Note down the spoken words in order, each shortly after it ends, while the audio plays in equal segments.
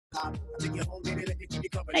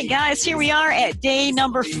Hey guys, here we are at day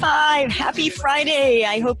number 5. Happy Friday.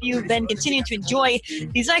 I hope you've been continuing to enjoy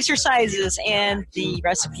these exercises and the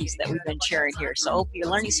recipes that we've been sharing here. So I hope you're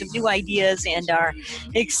learning some new ideas and are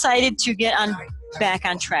excited to get back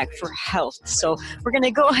on track for health. So we're going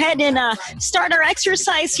to go ahead and start our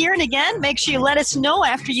exercise here. And again, make sure you let us know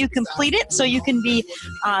after you complete it so you can be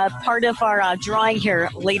part of our drawing here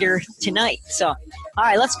later tonight. So all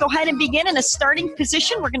right, let's go ahead and begin in a starting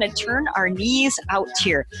position. We're going to turn our knees out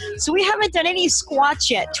here. So we haven't done any squats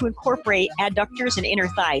yet to incorporate adductors and inner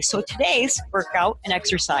thighs. So today's workout and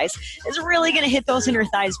exercise is really going to hit those inner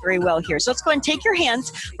thighs very well here. So let's go ahead and take your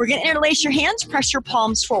hands. We're going to interlace your hands, press your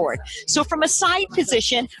palms forward. So from a side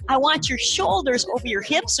position, I want your shoulders over your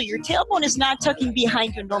hips so your tailbone is not tucking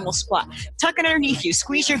behind your normal squat. Tuck it underneath you.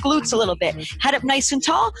 Squeeze your glutes a little bit. Head up nice and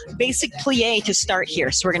tall. Basic plie to start here.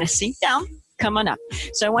 So we're going to sink down. Come on up.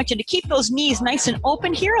 So I want you to keep those knees nice and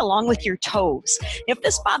open here along with your toes. If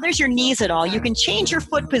this bothers your knees at all, you can change your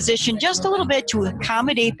foot position just a little bit to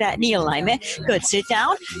accommodate that knee alignment. Good. Sit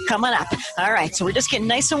down. Come on up. All right. So we're just getting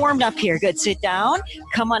nice and warmed up here. Good. Sit down.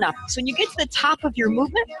 Come on up. So when you get to the top of your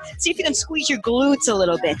movement, see if you can squeeze your glutes a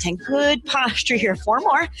little bit. And good posture here. 4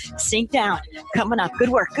 more. Sink down. Come on up. Good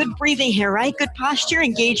work. Good breathing here, right? Good posture.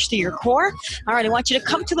 Engage through your core. All right. I want you to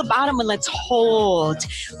come to the bottom and let's hold.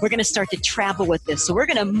 We're going to start to travel with this. So we're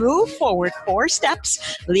going to move forward 4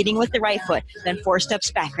 steps, leading with the right foot, then 4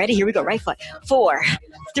 steps back. Ready? Here we go. Right foot. 4,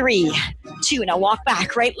 3, 2. Now walk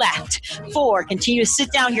back. Right, left. 4. Continue to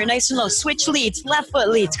sit down here nice and low. Switch leads. Left foot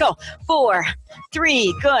leads. Go. 4,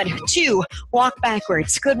 3. Good. 2. Walk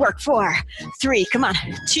backwards. Good work. 4, 3. Come on.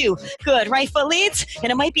 2. Good. Right foot leads.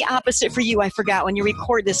 And it might be opposite for you. I forgot when you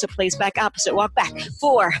record this, it plays back opposite. Walk back.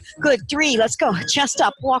 4. Good. 3. Let's go. Chest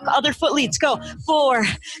up. Walk. Other foot leads. Go. 4,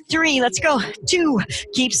 3. Let's go. 2.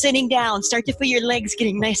 Keep sitting down. Start to feel your legs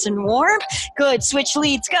getting nice and warm. Good. Switch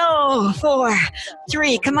leads. Go. 4,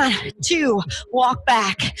 3. Come on. 2. Walk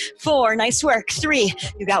back. 4. Nice work. 3.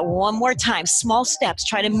 You got one more time. Small steps.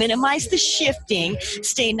 Try to minimize the shifting.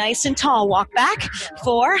 Stay nice and tall. Walk back.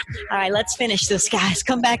 4. All right, let's finish this, guys.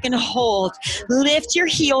 Come back and hold. Lift your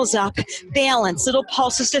heels up. Balance. Little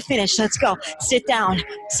pulses to finish. Let's go. Sit down.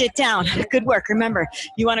 Sit down. Good work. Remember,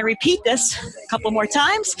 you want to repeat this a couple more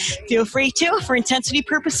times. Feel free to for intensity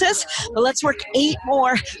purposes. But let's work 8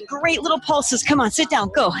 more. Great little pulses. Come on, sit down.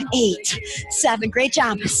 Go. 8, 7. Great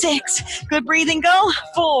job. 6. Good breathing. Go.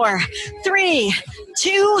 4, 3,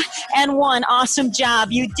 2, and 1. Awesome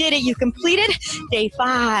job. You did it. You completed day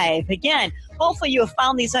 5. Again, hopefully you have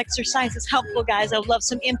found these exercises helpful, guys. I would love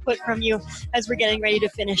some input from you as we're getting ready to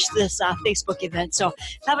finish this Facebook event. So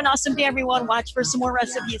have an awesome day, everyone. Watch for some more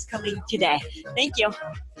recipes coming today. Thank you.